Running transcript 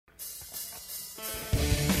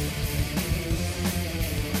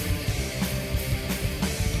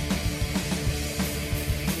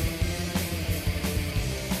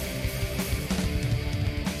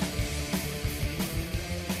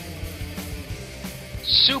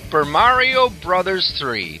Super Mario Bros.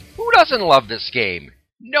 3. Who doesn't love this game?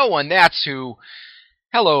 No one, that's who.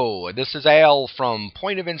 Hello, this is Al from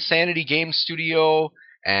Point of Insanity Game Studio,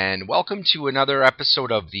 and welcome to another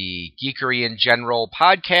episode of the Geekery in General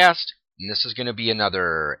podcast, and this is going to be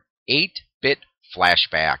another 8-bit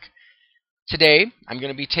flashback. Today, I'm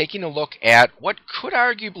going to be taking a look at what could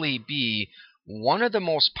arguably be one of the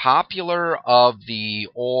most popular of the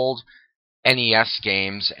old NES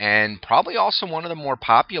games, and probably also one of the more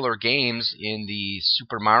popular games in the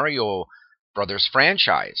Super Mario Bros.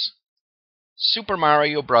 Franchise. Super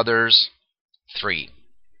Mario Bros. 3.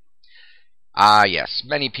 Yes,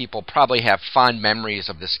 many people probably have fond memories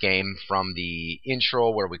of this game from the intro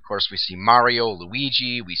where, of course, we see Mario,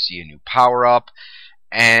 Luigi, we see a new power-up,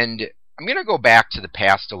 and I'm going to go back to the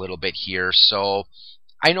past a little bit here, so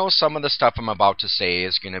I know some of the stuff I'm about to say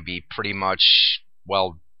is going to be pretty much,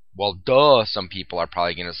 well, duh, some people are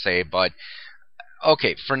probably going to say, but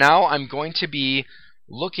okay, for now I'm going to be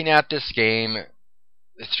looking at this game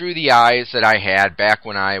through the eyes that I had back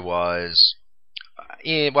when I was,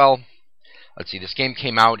 let's see, this game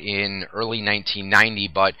came out in early 1990,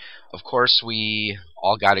 but of course we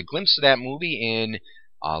all got a glimpse of that movie in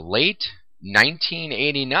late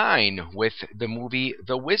 1989 with the movie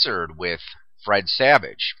The Wizard with Fred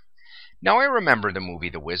Savage. Now I remember the movie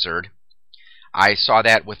The Wizard. I saw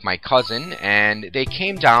that with my cousin, and they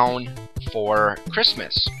came down for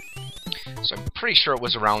Christmas. So I'm pretty sure it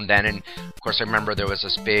was around then, and of course I remember there was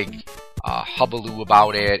this big hullabaloo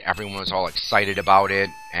about it. Everyone was all excited about it,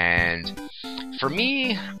 and for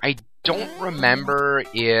me, I don't remember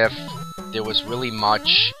if there was really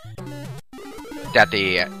much that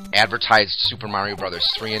they advertised Super Mario Bros.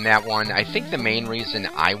 3 in that one. I think the main reason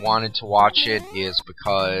I wanted to watch it is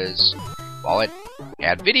because, well, it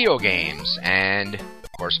had video games, and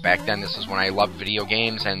of course back then this is when I loved video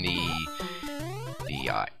games, and the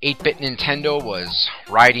 8-bit Nintendo was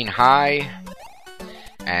riding high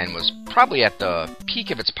and was probably at the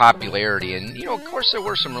peak of its popularity, and you know, of course there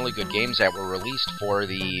were some really good games that were released for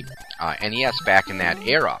the NES back in that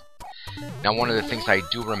era. Now, one of the things I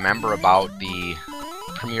do remember about the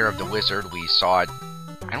premiere of The Wizard, we saw it,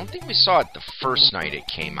 I don't think we saw it the first night it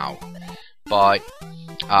came out, but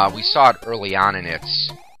we saw it early on in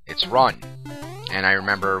its run. And I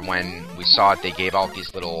remember when we saw it, they gave out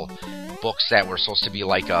these little books that were supposed to be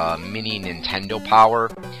like a mini Nintendo Power.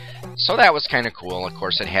 So that was kind of cool. Of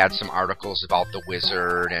course, it had some articles about the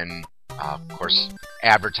Wizard and, of course,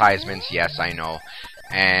 advertisements. Yes, I know.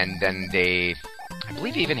 And then I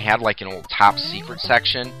believe they even had like an old top secret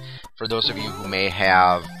section. For those of you who may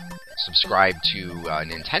have subscribed to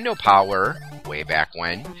Nintendo Power way back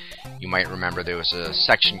when, you might remember there was a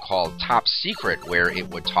section called Top Secret where it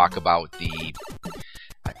would talk about the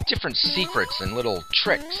different secrets and little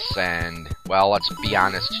tricks and, well, let's be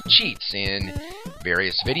honest, cheats in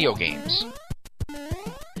various video games.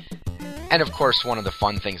 And of course, one of the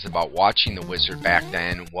fun things about watching The Wizard back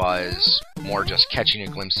then was more just catching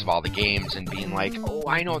a glimpse of all the games and being like, oh,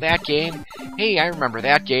 I know that game. Hey, I remember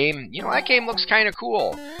that game. You know, that game looks kind of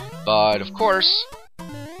cool. But of course,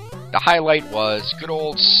 the highlight was good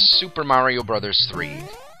old Super Mario Bros. 3.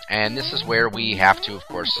 And this is where we have to, of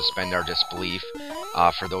course, suspend our disbelief.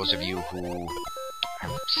 For those of you who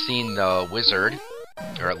have seen The Wizard,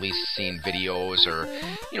 or at least seen videos, or,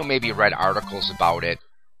 you know, maybe read articles about it.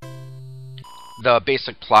 The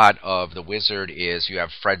basic plot of The Wizard is you have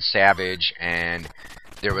Fred Savage, and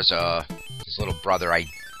there was his little brother. I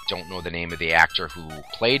don't know the name of the actor who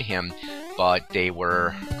played him, but they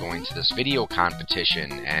were going to this video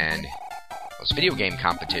competition, and it was a video game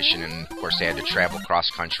competition, and of course they had to travel cross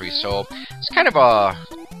country, so it's kind of a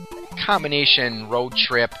combination road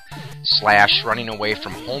trip / running away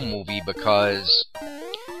from home movie, because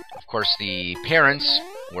of course the parents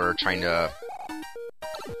were trying to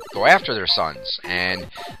go after their sons, and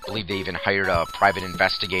I believe they even hired a private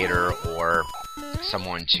investigator or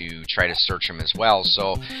someone to try to search him as well.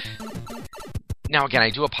 So now again, I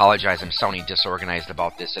do apologize, I'm sounding disorganized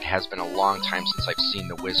about this. It has been a long time since I've seen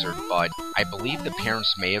The Wizard, but I believe the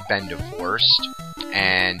parents may have been divorced,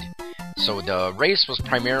 and so the race was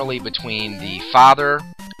primarily between the father,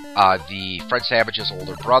 the Fred Savage's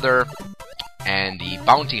older brother, and the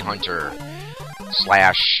bounty hunter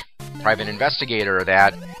 / private investigator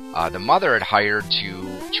that the mother had hired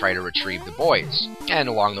to try to retrieve the boys. And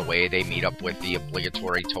along the way, they meet up with the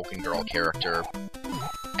obligatory token girl character,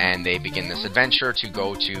 and they begin this adventure to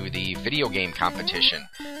go to the video game competition.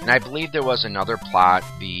 And I believe there was another plot.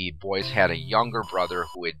 The boys had a younger brother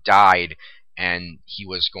who had died, and he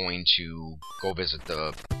was going to go visit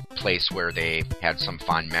the place where they had some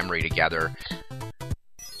fond memory together.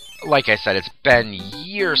 like I said, it's been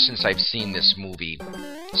years since I've seen this movie,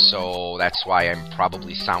 so that's why I'm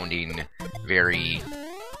probably sounding very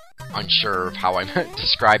unsure of how I'm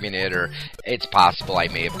describing it, or it's possible I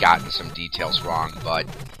may have gotten some details wrong, but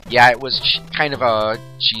yeah, it was kind of a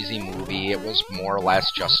cheesy movie. It was more or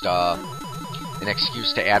less just an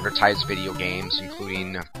excuse to advertise video games,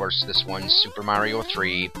 including, of course, this one, Super Mario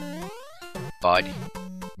 3, but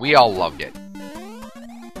we all loved it.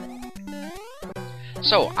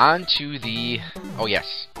 So, on to the... oh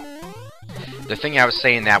yes. The thing I was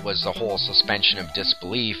saying that was the whole suspension of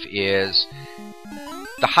disbelief is...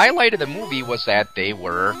 the highlight of the movie was that they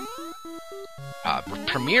were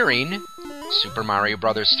premiering Super Mario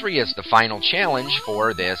Bros. 3 as the final challenge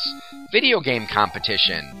for this video game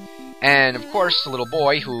competition. And, of course, the little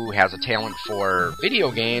boy who has a talent for video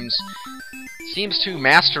games seems to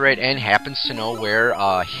master it and happens to know where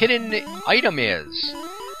a hidden item is.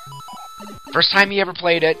 First time he ever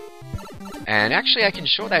played it. And actually, I can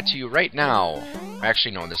show that to you right now.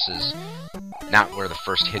 Actually, no, this is not where the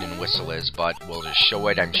first hidden whistle is, but we'll just show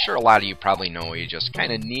it. I'm sure a lot of you probably know. You just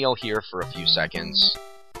kind of kneel here for a few seconds.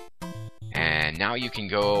 And now you can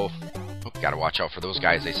go... oh, gotta watch out for those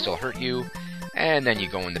guys, they still hurt you. And then you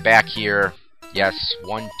go in the back here. Yes,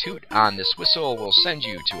 one toot on this whistle will send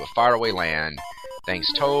you to a faraway land. Thanks,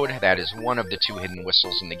 Toad. That is one of the 2 hidden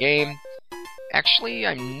whistles in the game. Actually,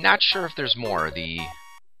 I'm not sure if there's more. The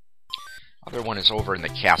other one is over in the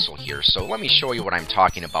castle here. So let me show you what I'm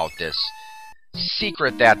talking about. This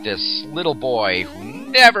secret that this little boy who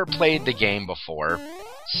never played the game before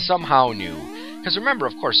somehow knew. Because remember,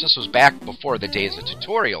 of course, this was back before the days of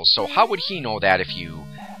tutorials. So how would he know that if you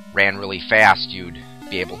ran really fast, you'd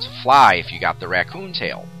be able to fly if you got the raccoon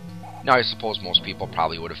tail? Now, I suppose most people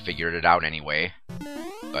probably would have figured it out anyway.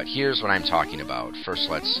 But here's what I'm talking about. First,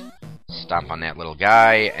 let's stomp on that little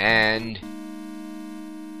guy, and...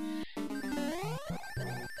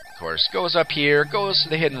 of course, goes up here, goes to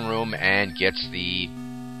the hidden room, and gets the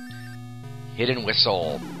hidden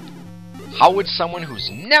whistle. How would someone who's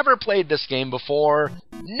never played this game before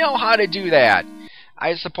know how to do that?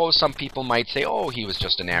 I suppose some people might say, oh, he was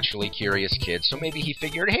just a naturally curious kid, so maybe he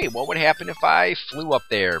figured, hey, what would happen if I flew up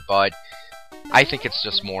there? But I think it's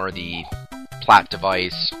just more the plot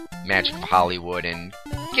device, magic of Hollywood, and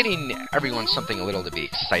getting everyone something a little to be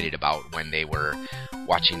excited about when they were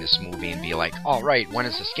watching this movie and be like, all right, when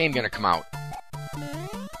is this game going to come out?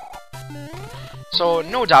 So,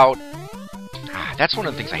 no doubt, that's one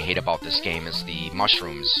of the things I hate about this game is the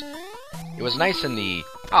mushrooms. It was nice in the...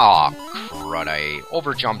 aw, crud, I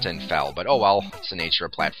overjumped and fell, but oh well, it's the nature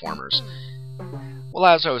of platformers. Well,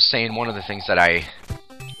 as I was saying, one of the things that I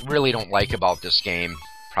really don't like about this game,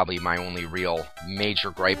 probably my only real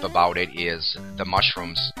major gripe about it, is the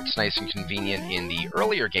mushrooms. It's nice and convenient in the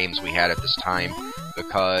earlier games we had at this time,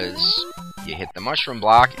 because you hit the mushroom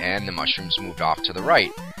block and the mushrooms moved off to the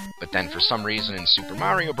right. But then for some reason in Super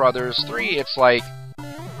Mario Bros. 3, it's like,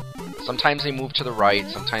 sometimes they move to the right,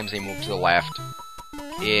 sometimes they move to the left.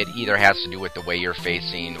 It either has to do with the way you're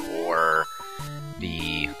facing or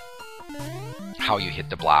the how you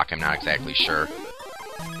hit the block, I'm not exactly sure.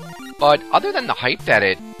 But other than the hype that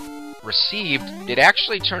it received, it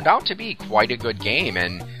actually turned out to be quite a good game.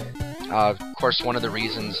 And of course, one of the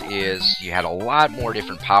reasons is you had a lot more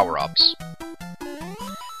different power-ups.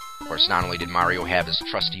 Of course, not only did Mario have his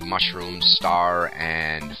trusty mushroom, star,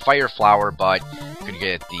 and fire flower, but you could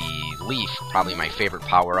get the leaf, probably my favorite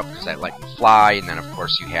power-up because that let you fly. And then, of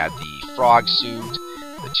course, you had the frog suit,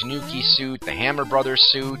 the Tanuki suit, the Hammer Brothers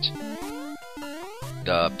suit,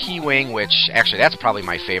 the P-Wing, which, actually, that's probably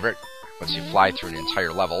my favorite. Lets you fly through an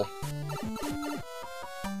entire level.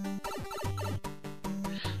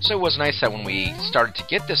 So it was nice that when we started to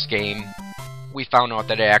get this game, we found out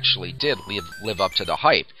that it actually did live up to the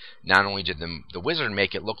hype. Not only did the Wizard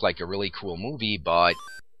make it look like a really cool movie, but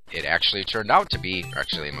it actually turned out to be...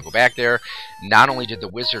 Actually, I'm going to go back there. Not only did the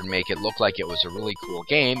Wizard make it look like it was a really cool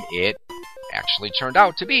game, it actually turned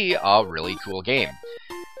out to be a really cool game.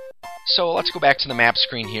 So let's go back to the map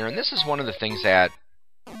screen here, and this is one of the things that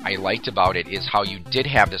I liked about it, is how you did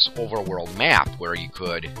have this overworld map where you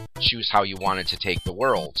could choose how you wanted to take the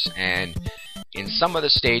worlds. And in some of the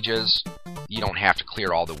stages, you don't have to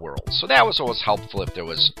clear all the worlds. So that was always helpful if there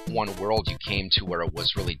was one world you came to where it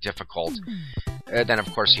was really difficult. Then,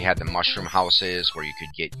 of course, you had the mushroom houses where you could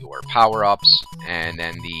get your power-ups. And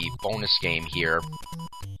then the bonus game here,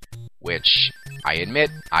 which I admit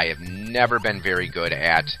I have never been very good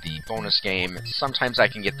at the bonus game. Sometimes I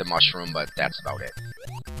can get the mushroom, but that's about it.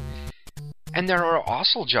 And there are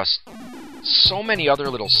also just so many other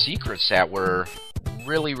little secrets that were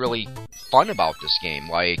really, really fun about this game.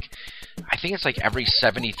 Like, I think it's like every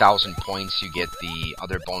 70,000 points you get the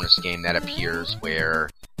other bonus game that appears, where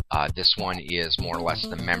this one is more or less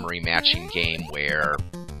the memory matching game where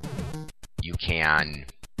you can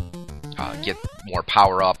get more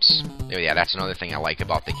power-ups. Yeah, that's another thing I like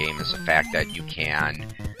about the game, is the fact that you can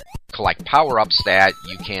collect power-ups that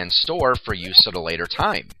you can store for use at a later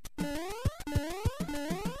time.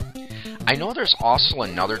 I know there's also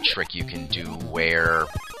another trick you can do where,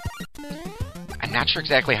 I'm not sure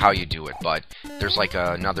exactly how you do it, but there's like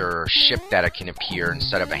another ship that can appear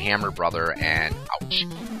instead of a Hammer Brother, and ouch.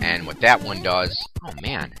 And what that one does, oh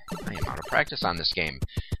man, I am out of practice on this game.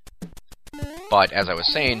 But as I was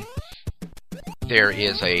saying, there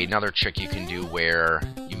is another trick you can do where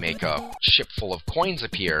you make a ship full of coins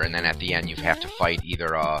appear, and then at the end you have to fight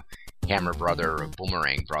either a Hammer Brother or a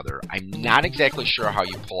Boomerang Brother. I'm not exactly sure how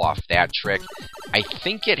you pull off that trick. I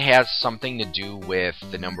think it has something to do with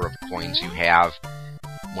the number of coins you have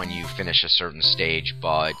when you finish a certain stage,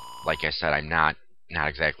 but like I said, I'm not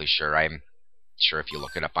exactly sure. I'm sure if you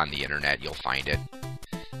look it up on the internet, you'll find it.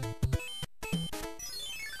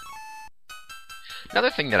 Another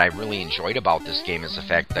thing that I really enjoyed about this game is the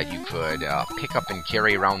fact that you could pick up and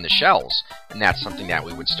carry around the shells, and that's something that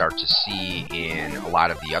we would start to see in a lot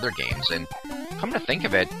of the other games. And come to think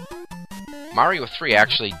of it, Mario 3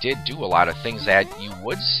 actually did do a lot of things that you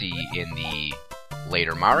would see in the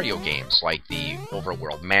later Mario games, like the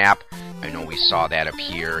overworld map. I know we saw that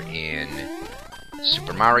appear in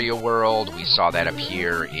Super Mario World. We saw that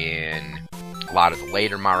appear in a lot of the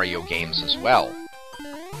later Mario games as well.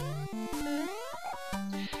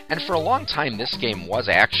 And for a long time, this game was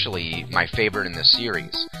actually my favorite in the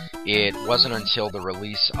series. It wasn't until the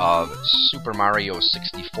release of Super Mario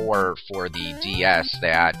 64 for the DS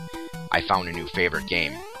that I found a new favorite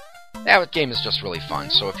game. That game is just really fun.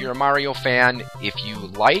 So if you're a Mario fan, if you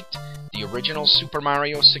liked the original Super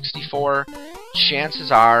Mario 64,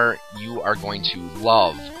 chances are you are going to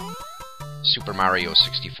love Super Mario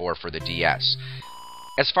 64 for the DS.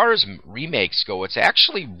 As far as remakes go, it's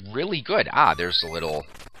actually really good. There's a little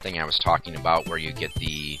thing I was talking about where you get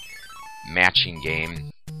the matching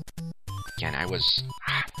game. Again, I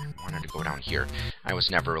wanted to go down here. I was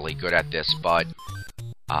never really good at this, but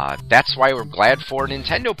that's why we're glad for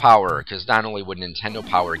Nintendo Power, because not only would Nintendo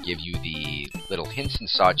Power give you the little hints and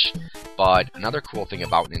such, but another cool thing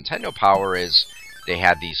about Nintendo Power is they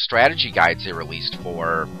had these strategy guides they released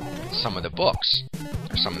for some of the books,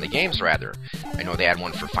 or some of the games rather. I know they had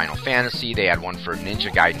one for Final Fantasy, they had one for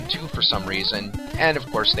Ninja Gaiden 2 for some reason, and of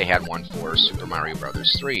course they had one for Super Mario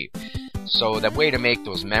Bros. 3. So the way to make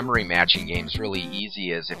those memory matching games really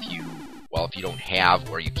easy is if you don't have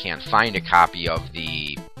or you can't find a copy of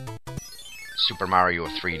the Super Mario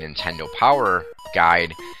 3 Nintendo Power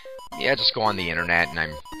guide, just go on the internet and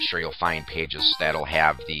I'm sure you'll find pages that'll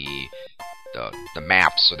have the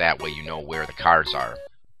maps, so that way you know where the cards are.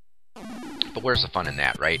 But where's the fun in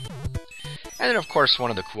that, right? And then, of course,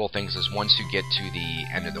 one of the cool things is once you get to the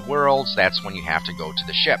end of the worlds, that's when you have to go to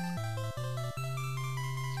the ship.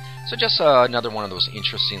 So just another one of those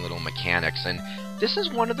interesting little mechanics, and this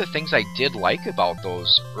is one of the things I did like about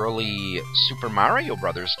those early Super Mario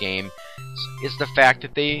Brothers games, is the fact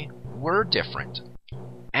that they were different.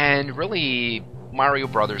 And really, Mario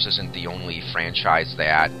Brothers isn't the only franchise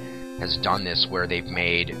that has done this, where they've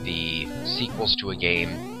made the sequels to a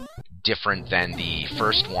game different than the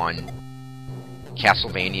first one.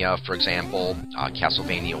 Castlevania, for example,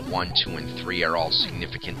 Castlevania 1, 2, and 3 are all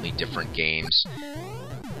significantly different games.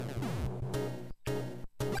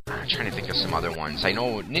 I'm trying to think of some other ones. I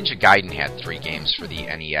know Ninja Gaiden had 3 games for the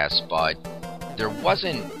NES, but there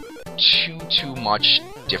wasn't too much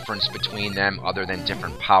difference between them other than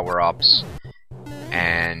different power-ups.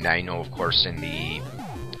 And I know, of course, in the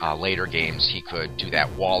later games, he could do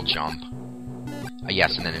that wall jump.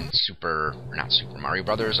 Yes, and then in not Super Mario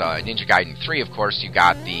Brothers, Ninja Gaiden 3, of course, you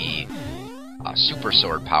got the Super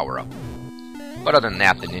Sword power-up. But other than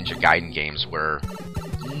that, the Ninja Gaiden games were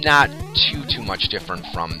not too much different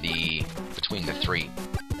between the 3.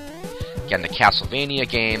 Again, the Castlevania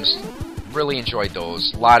games, really enjoyed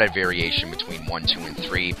those. A lot of variation between 1, 2, and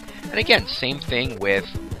 3. And again, same thing with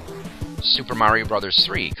Super Mario Bros.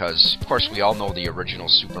 3, because, of course, we all know the original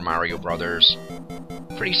Super Mario Bros.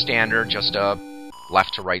 Pretty standard, just a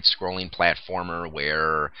left-to-right scrolling platformer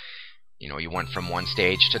where, you went from one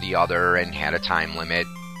stage to the other and had a time limit.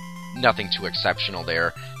 Nothing too exceptional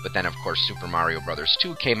there. But then, of course, Super Mario Bros.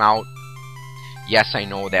 2 came out. Yes, I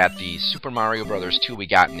know that the Super Mario Bros. 2 we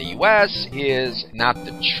got in the US is not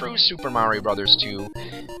the true Super Mario Bros. 2.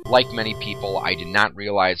 Like many people, I did not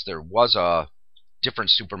realize there was a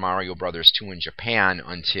different Super Mario Bros. 2 in Japan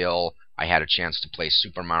until I had a chance to play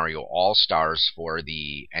Super Mario All-Stars for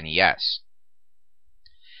the NES.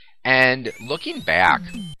 And looking back,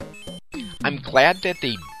 I'm glad that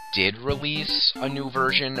they did release a new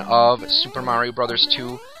version of Super Mario Bros.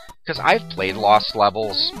 2, because I've played Lost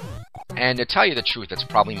Levels, and to tell you the truth, it's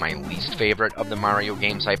probably my least favorite of the Mario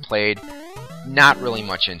games I played. Not really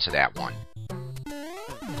much into that one.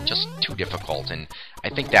 Just too difficult, and I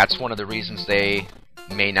think that's one of the reasons they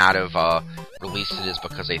may not have released it, is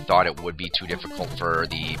because they thought it would be too difficult for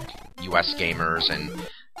the US gamers, and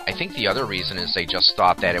I think the other reason is they just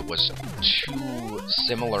thought that it was too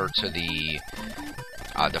similar to the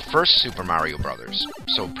first Super Mario Bros.,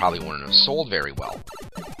 so probably wouldn't have sold very well.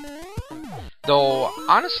 Though,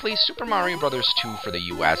 honestly, Super Mario Bros. 2 for the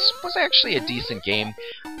US was actually a decent game.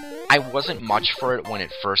 I wasn't much for it when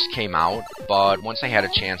it first came out, but once I had a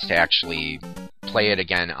chance to actually play it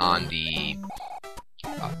again on the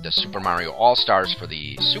Super Mario All-Stars for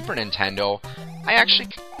the Super Nintendo, I actually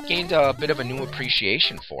gained a bit of a new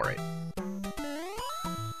appreciation for it.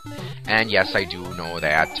 And yes, I do know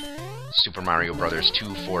that Super Mario Bros.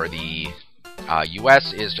 2 for the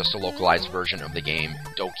US is just a localized version of the game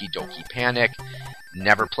Doki Doki Panic.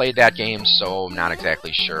 Never played that game, so I'm not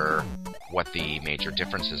exactly sure what the major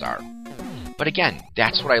differences are. But again,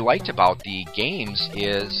 that's what I liked about the games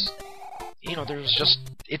is, you know,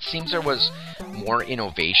 it seems there was more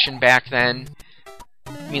innovation back then.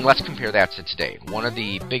 I mean, let's compare that to today. One of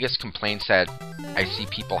the biggest complaints that I see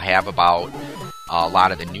people have about a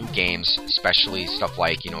lot of the new games, especially stuff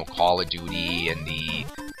like, you know, Call of Duty and the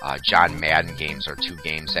John Madden games are two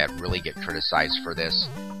games that really get criticized for this,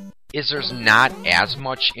 is there's not as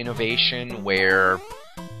much innovation where,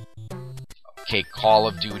 okay, Call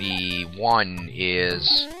of Duty 1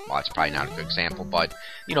 is, well, that's probably not a good example, but,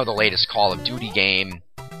 you know, the latest Call of Duty game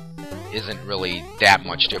isn't really that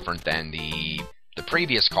much different than the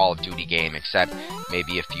previous Call of Duty game, except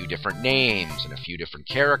maybe a few different names and a few different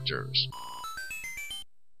characters.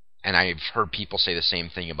 And I've heard people say the same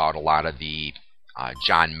thing about a lot of the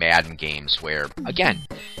John Madden games, where, again,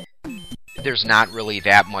 there's not really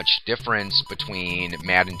that much difference between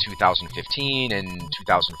Madden 2015 and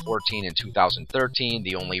 2014 and 2013,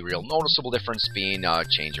 the only real noticeable difference being a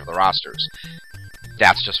change of the rosters.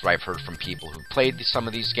 That's just what I've heard from people who played some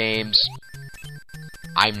of these games.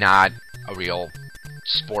 I'm not a real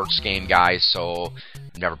sports game guy, so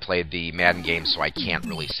I've never played the Madden game, so I can't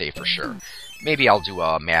really say for sure. Maybe I'll do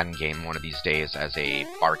a Madden game one of these days as a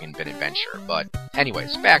bargain bin adventure. But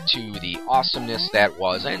anyways, back to the awesomeness that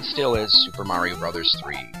was and still is Super Mario Bros.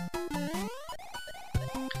 3.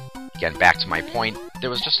 Again, back to my point,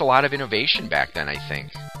 there was just a lot of innovation back then, I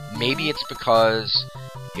think. Maybe it's because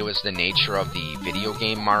it was the nature of the video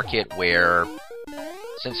game market where,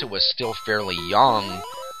 since it was still fairly young,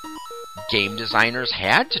 game designers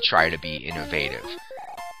had to try to be innovative.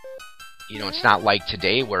 You know, it's not like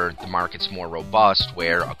today where the market's more robust,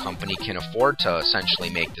 where a company can afford to essentially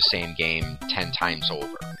make the same game 10 times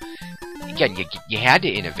over. Again, you had to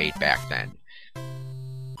innovate back then.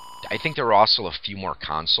 I think there were also a few more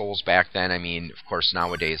consoles back then. I mean, of course,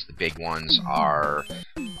 nowadays the big ones are,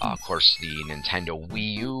 of course, the Nintendo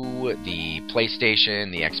Wii U, the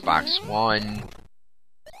PlayStation, the Xbox One,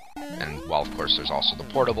 and, well, of course, there's also the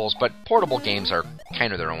portables, but portable games are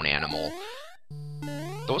kind of their own animal.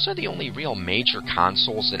 Those are the only real major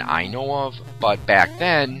consoles that I know of, but back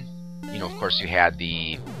then, you know, of course, you had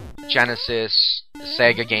the Genesis, the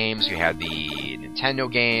Sega games, you had the Nintendo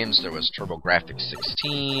games, there was TurboGrafx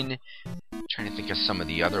 16. I'm trying to think of some of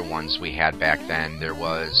the other ones we had back then. There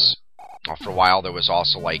was, well, for a while, there was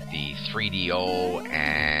also like the 3DO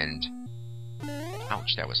and,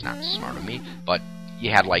 ouch, that was not smart of me, but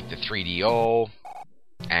you had like the 3DO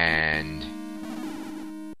and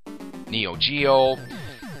Neo Geo.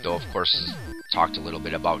 Though, of course, talked a little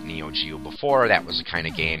bit about Neo Geo before. That was the kind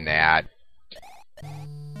of game that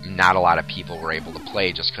not a lot of people were able to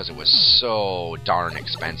play just because it was so darn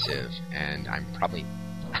expensive. And I'm probably...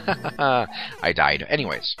 I died.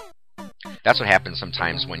 Anyways, that's what happens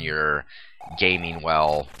sometimes when you're gaming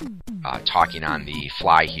while talking on the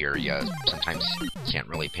fly here. You sometimes can't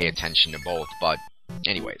really pay attention to both, but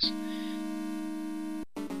anyways.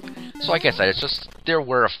 So like I said, it's just there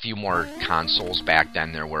were a few more consoles back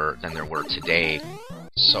then than there were today.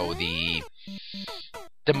 So the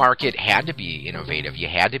market had to be innovative. You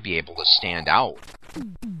had to be able to stand out.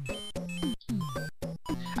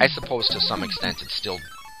 I suppose to some extent it's still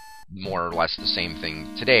more or less the same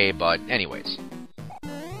thing today, but anyways.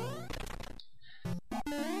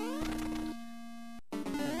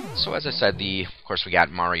 So as I said, of course we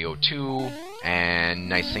got Mario 2, and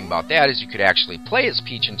nice thing about that is you could actually play as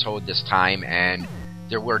Peach and Toad this time and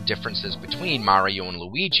there were differences between Mario and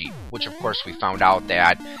Luigi, which of course we found out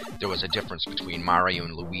that there was a difference between Mario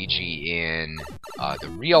and Luigi in the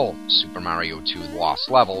real Super Mario 2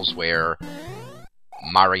 Lost Levels, where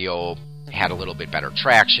Mario had a little bit better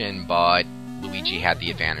traction, but Luigi had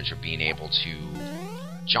the advantage of being able to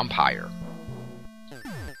jump higher.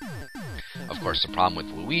 Of course, the problem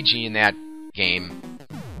with Luigi in that game,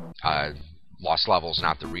 Lost Levels,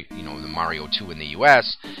 not the the Mario 2 in the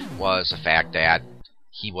US, was the fact that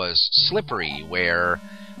he was slippery, where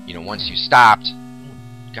once you stopped,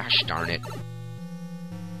 gosh darn it,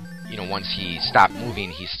 once he stopped moving,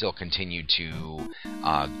 he still continued to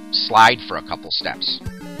slide for a couple steps.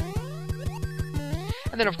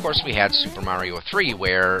 And then, of course, we had Super Mario 3,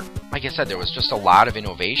 where, like I said, there was just a lot of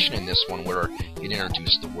innovation in this one, where it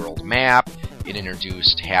introduced the world map, it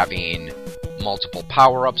introduced having multiple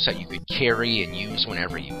power-ups that you could carry and use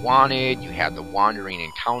whenever you wanted, you had the wandering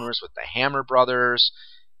encounters with the Hammer Brothers.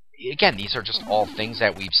 Again, these are just all things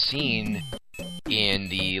that we've seen in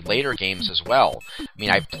the later games as well. I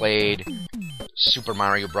mean, I played Super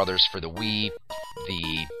Mario Brothers for the Wii,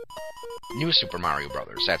 the New Super Mario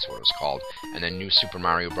Brothers, that's what it was called, and then New Super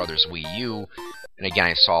Mario Brothers Wii U, and again,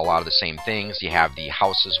 I saw a lot of the same things. You have the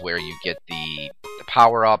houses where you get the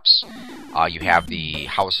power-ups, you have the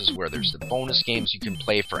houses where there's the bonus games you can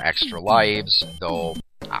play for extra lives, though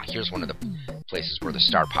here's one of the places where the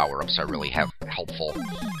star power-ups are really helpful.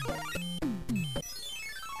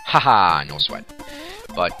 Haha, no sweat.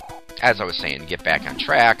 But, as I was saying, to get back on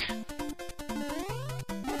track,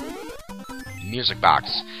 Music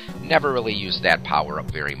Box. Never really used that power-up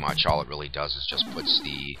very much. All it really does is just puts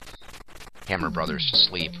the Hammer Brothers to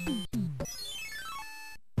sleep.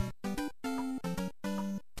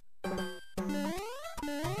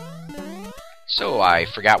 So I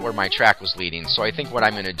forgot where my track was leading, so I think what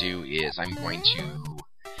I'm going to do is I'm going to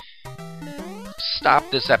stop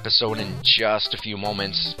this episode in just a few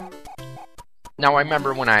moments. Now, I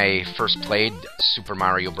remember when I first played Super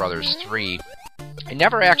Mario Bros. 3, I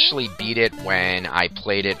never actually beat it when I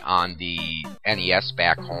played it on the NES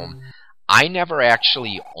back home. I never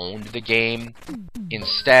actually owned the game.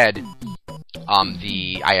 Instead,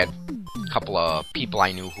 I had a couple of people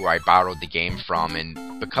I knew who I borrowed the game from,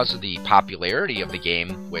 and because of the popularity of the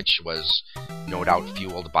game, which was no doubt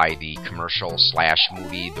fueled by the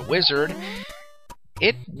commercial/movie The Wizard,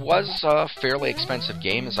 it was a fairly expensive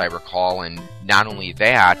game, as I recall, and not only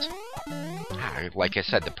that, like I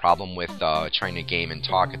said, the problem with trying to game and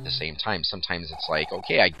talk at the same time, sometimes it's like,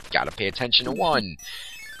 okay, I gotta pay attention to one.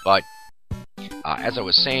 But, as I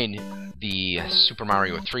was saying, the Super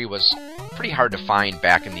Mario 3 was pretty hard to find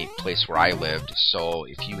back in the place where I lived, so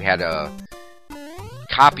if you had a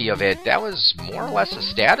copy of it, that was more or less a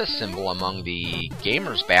status symbol among the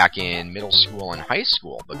gamers back in middle school and high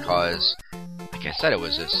school, because, like I said, it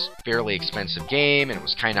was this fairly expensive game, and it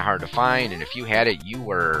was kind of hard to find, and if you had it, you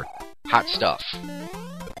were hot stuff.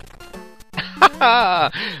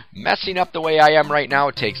 Messing up the way I am right now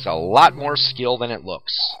takes a lot more skill than it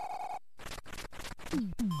looks.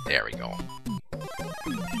 There we go.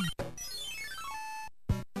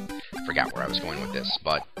 Forgot where I was going with this,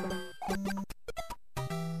 but...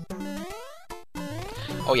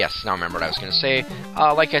 Oh yes, now I remember what I was going to say.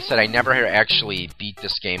 Like I said, I never actually beat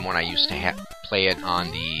this game when I used to play it on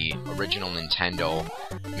the original Nintendo,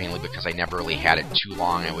 mainly because I never really had it too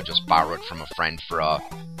long. I would just borrow it from a friend for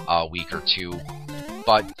a week or two.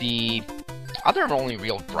 But the other and only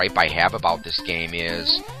real gripe I have about this game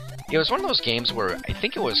is, it was one of those games where I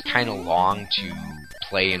think it was kind of long to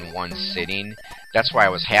play in one sitting. That's why I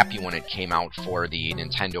was happy when it came out for the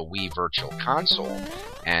Nintendo Wii Virtual Console,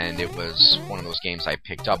 and it was one of those games I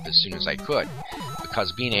picked up as soon as I could,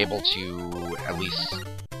 because being able to at least,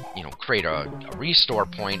 create a restore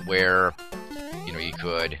point where, you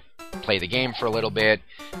could play the game for a little bit,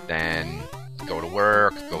 then go to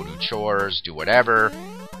work, go do chores, do whatever,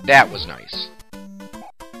 that was nice.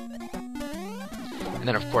 And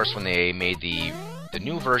then, of course, when they made the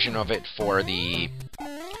new version of it for the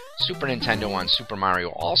Super Nintendo on Super Mario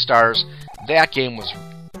All-Stars, that game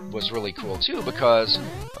was really cool too, because,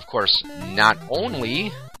 of course, not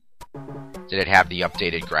only did it have the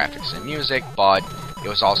updated graphics and music, but it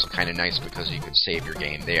was also kind of nice because you could save your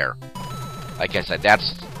game there. Like I said,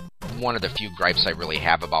 that's one of the few gripes I really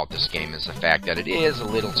have about this game, is the fact that it is a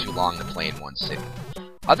little too long to play in one sitting.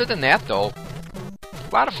 Other than that, though, a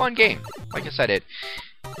lot of fun game. Like I said,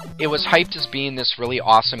 it was hyped as being this really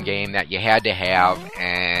awesome game that you had to have,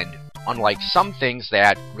 and unlike some things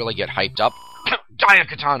that really get hyped up,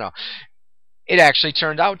 Daikatana, it actually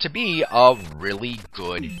turned out to be a really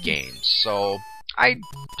good game. So I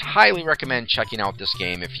highly recommend checking out this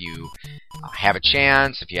game if you have a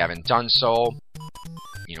chance, if you haven't done so,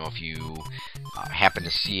 you know, if you happen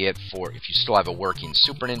to see it if you still have a working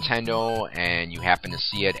Super Nintendo and you happen to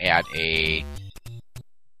see it at a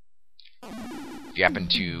if you happen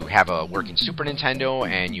to have a working Super Nintendo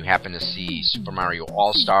and you happen to see Super Mario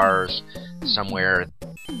All-Stars somewhere,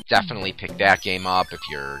 definitely pick that game up. If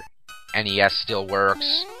your NES still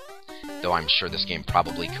works, though I'm sure this game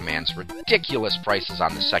probably commands ridiculous prices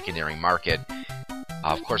on the secondary market.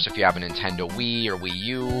 Of course, if you have a Nintendo Wii or Wii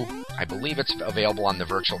U, I believe it's available on the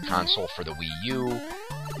Virtual Console for the Wii U.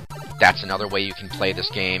 That's another way you can play this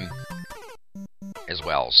game as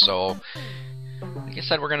well. So, like I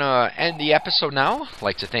said, we're going to end the episode now. I'd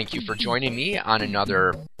like to thank you for joining me on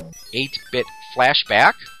another 8-bit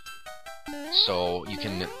flashback. So you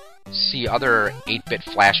can see other 8-bit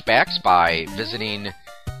flashbacks by visiting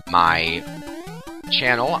my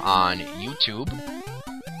channel on YouTube.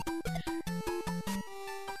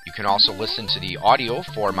 You can also listen to the audio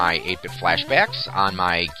for my 8-bit flashbacks on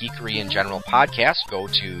my Geekery in General podcast. Go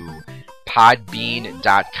to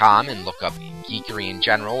podbean.com and look up Geekery in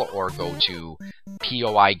General, or go to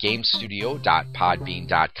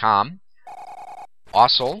poigamestudio.podbean.com.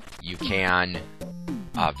 Also, you can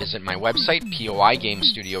visit my website,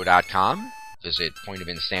 poigamestudio.com. Visit Point of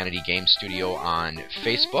Insanity Game Studio on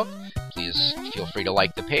Facebook. Please feel free to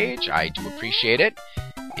like the page. I do appreciate it.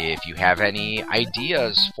 If you have any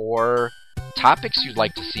ideas for topics you'd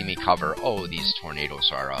like to see me cover... Oh, these tornadoes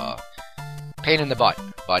are a pain in the butt.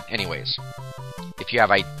 But anyways, if you have...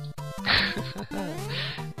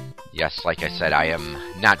 Yes, like I said, I am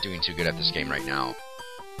not doing too good at this game right now.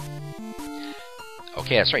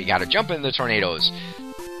 Okay, that's right, you gotta jump into the tornadoes.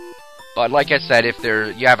 But like I said, if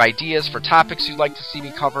you have ideas for topics you'd like to see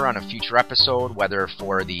me cover on a future episode, whether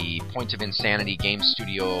for the Point of Insanity Game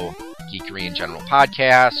Studio Geekery in General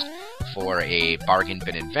podcast, for a Bargain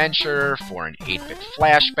Bin Adventure, for an 8-bit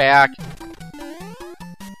flashback,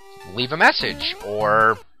 leave a message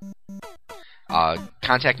or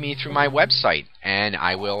contact me through my website, and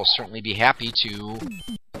I will certainly be happy to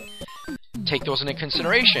take those into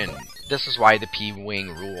consideration. This is why the P-Wing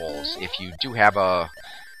rules. If you do have a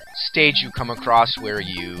stage you come across where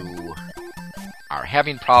you are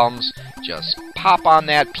having problems, just pop on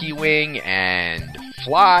that P-Wing and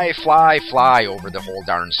fly, fly, fly over the whole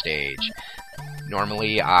darn stage.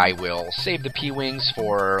 Normally I will save the P-Wings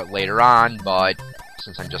for later on, but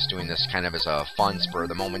since I'm just doing this kind of as a fun,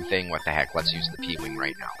 spur-of-the-moment thing, what the heck, let's use the P-Wing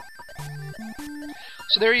right now.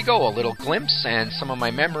 So there you go, a little glimpse and some of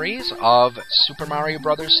my memories of Super Mario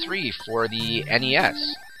Bros. 3 for the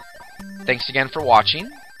NES. Thanks again for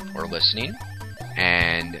watching or listening,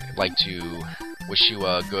 and I'd like to wish you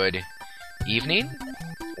a good evening,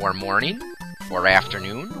 or morning, or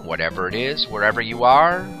afternoon, whatever it is, wherever you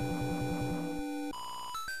are.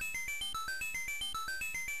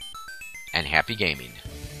 And happy gaming.